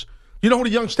news. You know who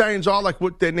the Young Stallions are, like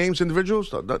what their names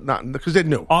individuals? Not because they're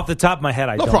new. Off the top of my head,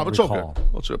 I No don't problem. It's recall. okay.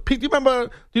 It's okay. Pete, do you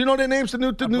remember? Do you know their names? The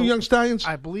new Young Stallions.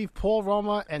 I believe Paul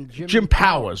Roma and Jim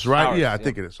Powers, right? Powers, yeah, I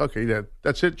think it is. Okay, yeah,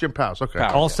 that's it. Jim Powers. Okay.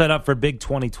 All set up for big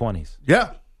 2020s.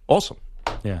 Yeah. Awesome.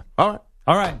 Yeah. All right.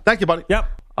 All right. Thank you, buddy.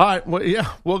 Yep. All right. Well,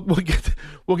 yeah, we'll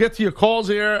get to your calls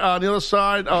here on the other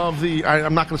side of the.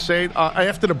 I'm not going to say it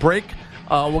after the break.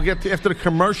 We'll get to after the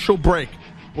commercial break.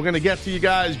 We're going to get to you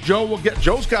guys.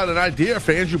 Joe's got an idea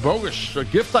for Andrew Bogusch, a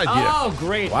gift idea. Oh,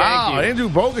 great. Wow, Thank you. Andrew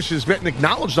Bogusch is getting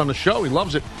acknowledged on the show. He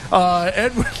loves it.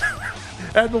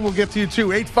 Edwin will get to you, too.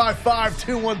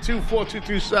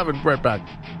 855-212-4227. Right back.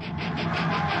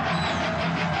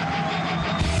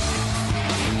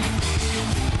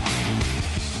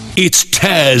 It's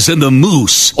Taz and the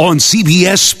Moose on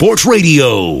CBS Sports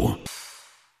Radio.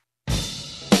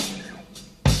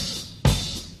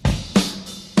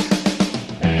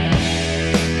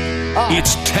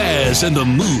 It's Taz and the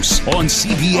Moose on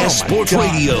CBS Sports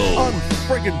Radio.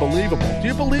 Unfriggin' believable. Do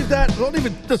you believe that? Don't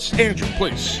even... Just Andrew,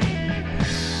 please.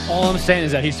 All I'm saying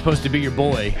is that he's supposed to be your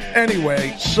boy.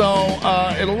 Anyway, so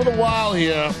in a little while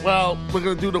here, well, we're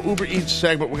going to do the Uber Eats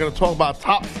segment. We're going to talk about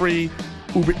top 3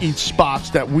 Uber Eats spots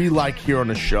that we like here on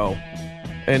the show.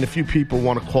 And if you people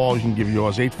want to call, you can give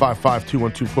yours,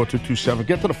 855-212-4227.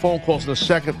 Get to the phone calls in a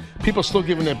second. People are still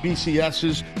giving their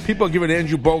BCSs. People are giving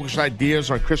Andrew bogus ideas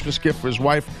on Christmas gift for his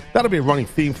wife. That'll be a running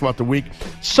theme throughout the week.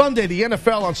 Sunday, the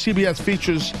NFL on CBS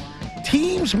features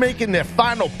teams making their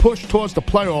final push towards the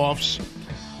playoffs.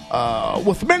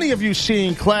 With many of you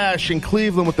seeing clash in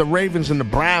Cleveland with the Ravens and the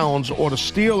Browns, or the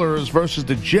Steelers versus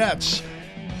the Jets,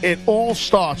 it all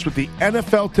starts with the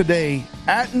NFL Today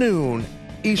at noon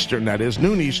Eastern, that is,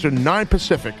 noon Eastern, 9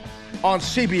 Pacific, on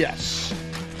CBS.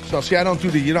 So, see, I don't do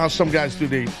the, you know how some guys do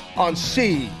the, on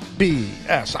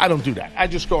CBS. I don't do that. I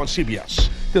just go on CBS.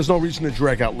 There's no reason to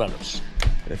drag out letters.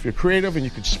 If you're creative and you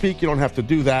can speak, you don't have to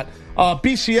do that.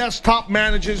 BCS, top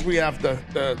managers, we have the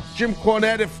Jim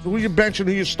Cornette, who you're benching,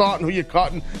 who you're starting, who you're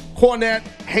cutting. Cornette,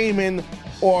 Heyman,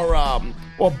 or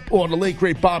the late,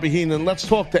 great Bobby Heenan. Let's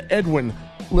talk to Edwin,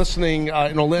 listening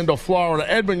in Orlando, Florida.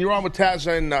 Edwin, you're on with Taz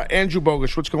and Andrew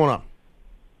Bogusch. What's going on?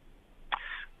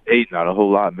 Hey, not a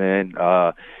whole lot, man.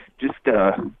 Just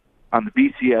on the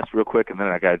BCS real quick, and then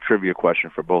I got a trivia question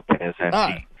for both Taz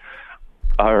and Pete.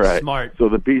 All right. Smart. So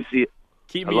the BCS...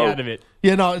 Keep me out of it.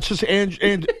 Yeah, no, it's just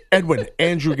Edwin.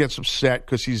 Andrew gets upset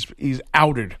because he's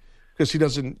outed. Because he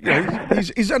doesn't, you know,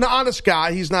 he's an honest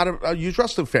guy. He's not a huge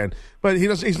wrestling fan, but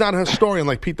he's not a historian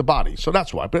like Pete the Body. So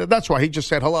that's why. But that's why he just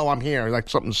said, "Hello, I'm here," like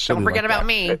something silly. Don't forget like about that.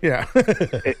 me. Yeah.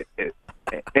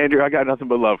 Andrew, I got nothing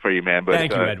but love for you, man. But,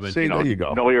 thank you, Edwin. See, there you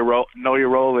go. Know your role,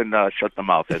 and shut the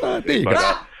mouth. There you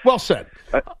go. Well said.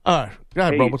 All right, go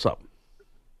ahead, bro. What's up?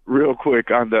 Real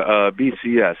quick on the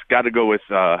BCS, got to go with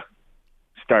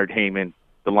Start Heyman,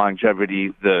 the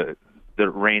longevity, the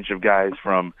range of guys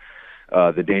from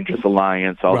the Dangerous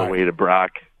Alliance all the way to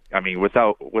Brock. I mean,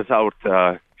 without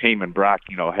Heyman, Brock,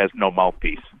 has no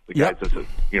mouthpiece. The guy's just,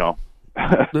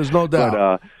 There's no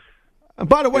doubt. And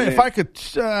by the way, if I could,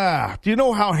 do you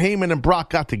know how Heyman and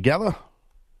Brock got together?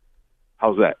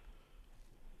 How's that?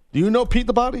 Do you know Pete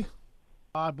the Body?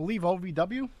 I believe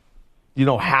OVW. You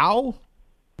know how?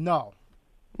 No.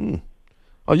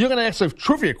 Oh, you're going to ask a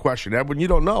trivia question, Edwin. You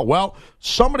don't know. Well,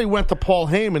 somebody went to Paul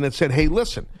Heyman and said, "Hey,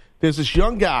 listen, there's this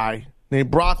young guy named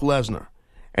Brock Lesnar,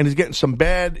 and he's getting some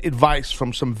bad advice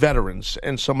from some veterans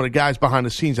and some of the guys behind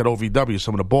the scenes at OVW,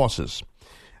 some of the bosses."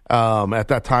 At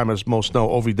that time, as most know,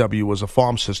 OVW was a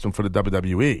farm system for the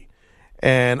WWE.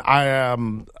 And I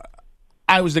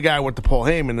was the guy who went to Paul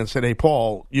Heyman and said, "Hey,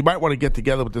 Paul, you might want to get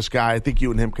together with this guy. I think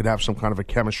you and him could have some kind of a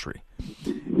chemistry."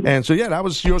 And so, yeah, that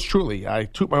was yours truly. I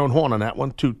toot my own horn on that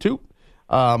one, toot.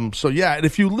 So, yeah, and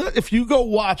if you go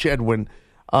watch Edwin,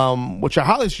 which I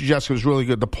highly suggest was really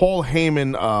good, the Paul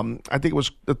Heyman, I think it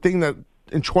was the thing that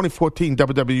in 2014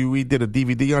 WWE did a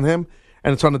DVD on him,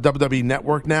 and it's on the WWE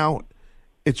Network now.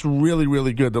 It's really,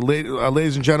 really good.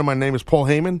 Ladies and gentlemen, my name is Paul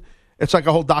Heyman. It's like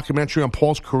a whole documentary on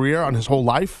Paul's career, on his whole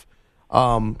life.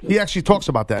 He actually talks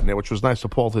about that in there, which was nice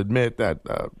of Paul to admit that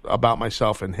about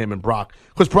myself and him and Brock.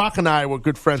 Because Brock and I were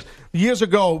good friends. Years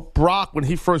ago, Brock, when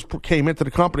he first came into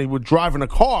the company, would drive in a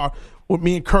car with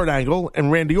me and Kurt Angle and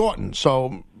Randy Orton.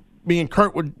 So me and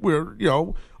Kurt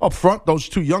were up front. Those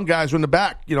two young guys were in the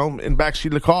back, in the back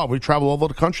seat of the car. We travel all over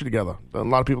the country together. A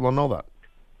lot of people don't know that.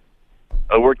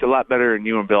 It worked a lot better than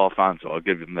you and Bill Alfonso. I'll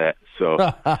give him that. So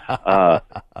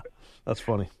that's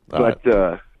funny.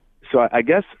 So I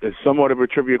guess it's somewhat of a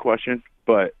trivia question,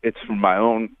 but it's from my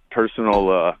own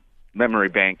personal memory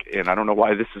bank, and I don't know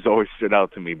why this has always stood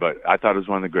out to me, but I thought it was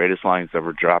one of the greatest lines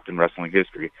ever dropped in wrestling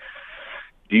history.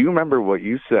 Do you remember what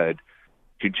you said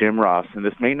to Jim Ross? And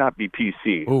this may not be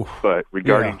PC, but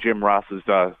regarding Jim Ross's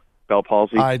Bell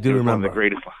palsy, I do remember. One of the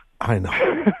greatest. I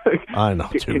know.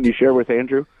 Dude. Can you share with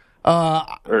Andrew?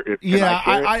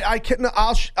 I can.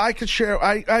 I could share.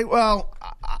 I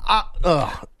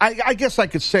guess I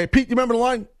could say. Pete, you remember the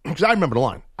line? Because I remember the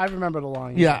line. I remember the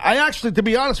line. Yeah, I actually, to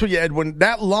be honest with you, Edwin,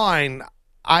 that line,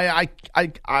 I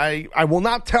will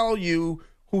not tell you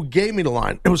who gave me the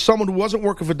line. It was someone who wasn't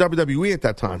working for WWE at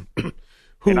that time,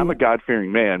 And I'm a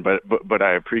God-fearing man, but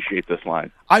I appreciate this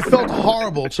line. I felt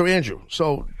horrible. So, Andrew,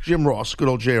 Jim Ross, good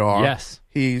old JR. Yes.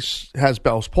 He has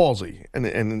Bell's palsy,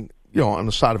 and on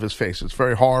the side of his face. It's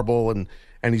very horrible, and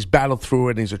he's battled through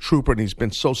it, and he's a trooper, and he's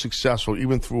been so successful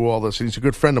even through all this. And he's a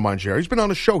good friend of mine, JR. He's been on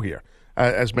the show here,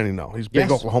 as many know. He's a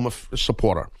big Oklahoma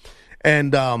supporter.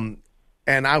 And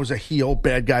I was a heel,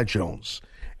 Bad Guy Jones.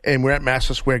 And we're at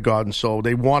Madison Square Garden, so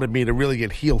they wanted me to really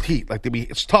get heel heat.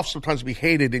 It's tough sometimes to be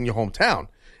hated in your hometown.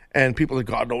 And people in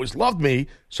the Garden always loved me,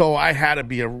 so I had to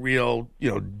be a real,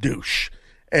 douche.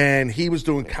 And he was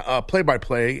doing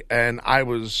play-by-play, and I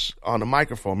was on the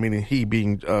microphone, meaning he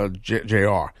being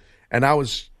JR. And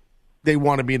they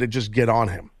wanted me to just get on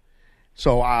him.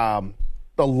 So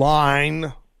the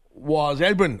line was,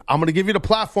 Edwin, I'm going to give you the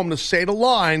platform to say the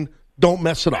line. Don't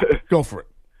mess it up. Go for it.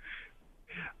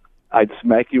 I'd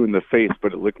smack you in the face,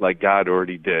 but it looked like God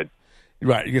already did.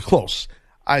 Right, you're close.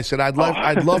 I said, I'd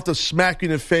love to smack you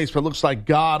in the face, but it looks like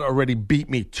God already beat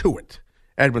me to it.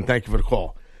 Edwin, thank you for the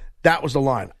call. That was the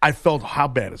line. I felt, how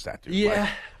bad is that, dude? Yeah.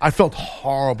 I felt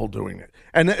horrible doing it.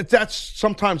 And that's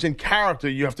sometimes in character,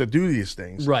 you have to do these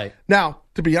things. Right. Now,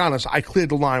 to be honest, I cleared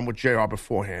the line with JR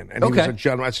beforehand. And he was a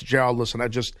gentleman. I said, JR, listen,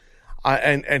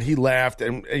 and he laughed,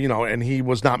 and and he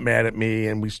was not mad at me,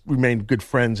 and we remained good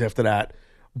friends after that.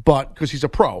 But because he's a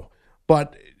pro,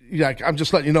 but I'm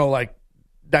just letting you know,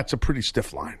 that's a pretty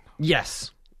stiff line.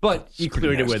 Yes, but you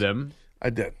cleared it with him.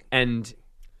 I did, and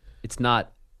it's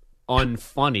not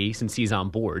unfunny since he's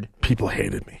on board. People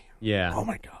hated me. Yeah. Oh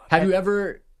my God. Have you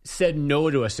ever said no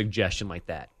to a suggestion like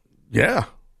that? Yeah,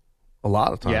 a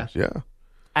lot of times. Yeah.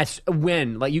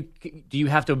 When do you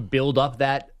have to build up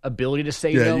that ability to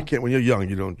say no? Yeah, you can't. When you're young,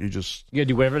 you don't. You just gotta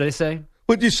do whatever they say.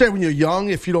 What do you say when you're young?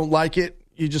 If you don't like it,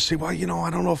 you just say, well, I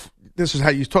don't know if this is how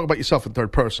you talk about yourself in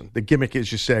third person. The gimmick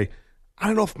is you say, I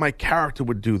don't know if my character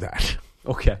would do that.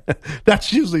 Okay.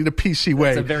 That's usually the PC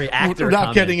way. That's a very actor without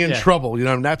comment. getting in trouble.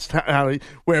 That's how,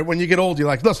 where when you get old, you're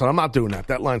like, listen, I'm not doing that.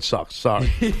 That line sucks. Sorry.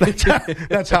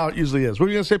 That's how it usually is. What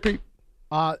were you going to say, Pete?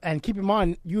 And keep in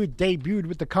mind, you had debuted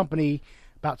with the company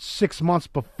about 6 months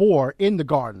before in the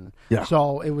Garden. Yeah.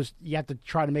 So you had to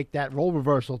try to make that role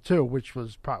reversal too, which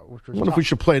was I wonder if we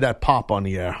should play that pop on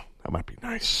the air. That might be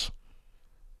nice.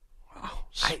 Wow.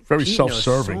 Very Pete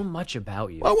self-serving. Knows so much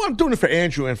about you. Well, I'm doing it for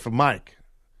Andrew and for Mike.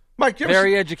 Mike,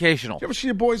 very educational. You ever see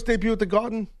your boys debut at the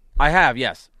Garden? I have,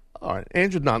 yes. All right.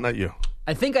 Andrew, not you.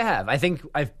 I think I have. I think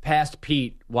I've passed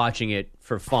Pete watching it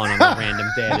for fun on a random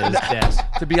day at his desk.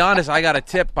 To be honest, I got a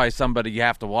tip by somebody. You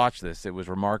have to watch this. It was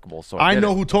remarkable. So I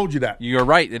know who told you that. You're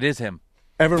right. It is him.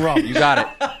 Evan Roberts. You got it.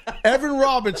 Evan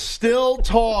Roberts still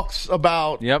talks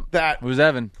about that. Who's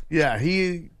Evan? Yeah,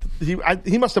 he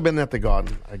must have been at the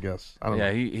Garden, I guess. I don't know.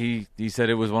 Yeah, he said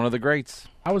it was one of the greats.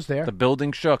 I was there. The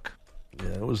building shook.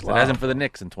 Yeah, it was loud. It hasn't for the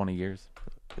Knicks in 20 years.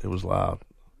 It was loud.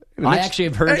 I actually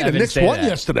have heard Evan the Knicks say won that.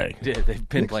 yesterday. Yeah, they've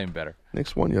been playing better.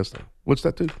 Knicks won yesterday. What's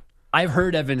that, dude? I've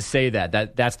heard Evan say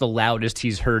that's the loudest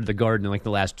he's heard the Garden in the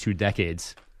last 2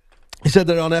 decades. He said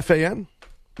that on FAN?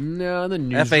 No, the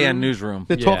newsroom. FAN newsroom.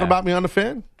 They're talking about me on the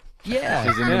Fan? Yeah.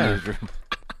 He's in the newsroom.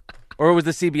 Or it was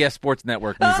the CBS Sports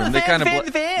Network newsroom. They kind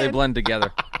of they blend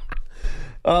together.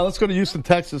 Let's go to Houston,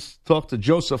 Texas. Talk to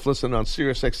Joseph, listening on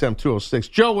Sirius XM 206.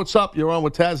 Joe, what's up? You're on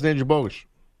with Taz and Andrew Bogish.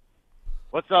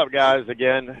 What's up, guys?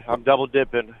 Again, I'm double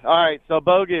dipping. All right, so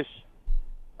Bogish.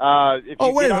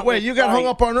 Wait! You got hung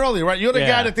up on earlier, right? You're the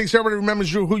guy that thinks everybody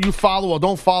remembers who you follow or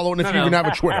don't follow, and if you even have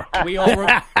a Twitter. We all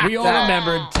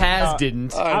remembered. Taz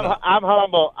didn't. I'm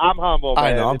humble. I'm humble, man.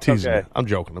 I know. I'm It's teasing okay. you. I'm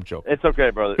joking. It's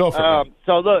okay, brother. Go for it.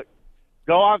 So look,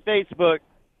 go on Facebook.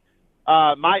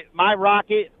 My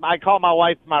rocket. I call my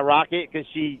wife my rocket because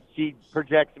she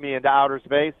projects me into outer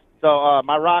space. So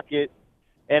my rocket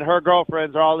and her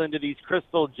girlfriends are all into these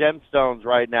crystal gemstones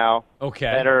right now. Okay.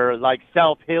 That are like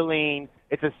self-healing.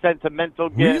 It's a sentimental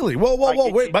gift. Really? Whoa,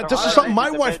 Like, wait. But this is something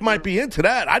my wife might be into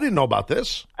that. I didn't know about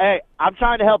this. Hey, I'm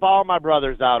trying to help all my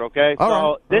brothers out, okay?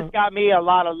 This got me a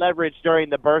lot of leverage during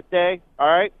the birthday, all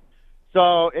right?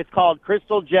 So it's called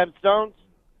Crystal Gemstones.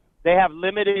 They have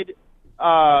limited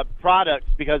products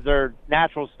because they're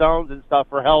natural stones and stuff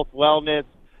for health, wellness,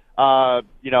 all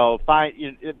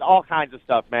kinds of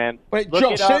stuff, man. Wait, Look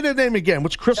Joe, it say up. the name again.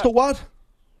 What's Crystal what?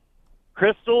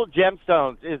 Crystal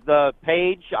Gemstones is the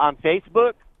page on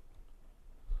Facebook.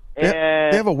 They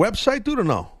have a website, dude, or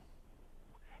no?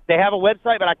 They have a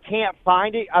website, but I can't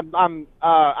find it.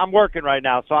 I'm working right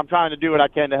now, so I'm trying to do what I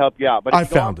can to help you out. But if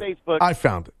you go on Facebook, I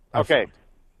found it. Okay.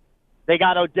 They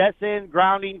got Odessan,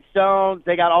 grounding stones.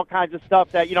 They got all kinds of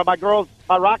stuff that,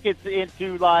 my rocket's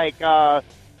into, like, the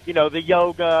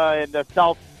yoga and the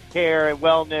self-care and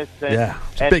wellness. And, Yeah,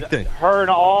 it's a and big thing. Her and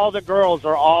all the girls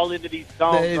are all into these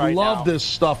stones They right love now. this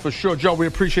stuff for sure. Joe, we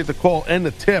appreciate the call and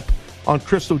the tip on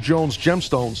Crystal Jones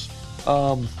Gemstones.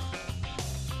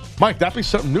 Mike, that'd be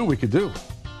something new we could do.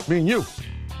 Me and you.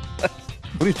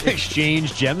 What do you think?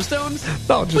 Exchange gemstones?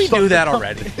 No, just We do that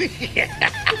something- already.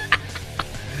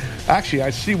 Actually, I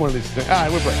see one of these things. All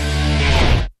right, we're break.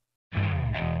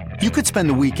 You could spend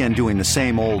the weekend doing the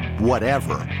same old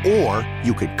whatever, or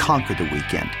you could conquer the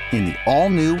weekend in the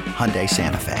all-new Hyundai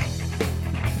Santa Fe.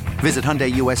 Visit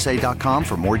HyundaiUSA.com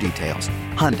for more details.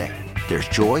 Hyundai, there's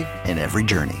joy in every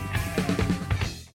journey.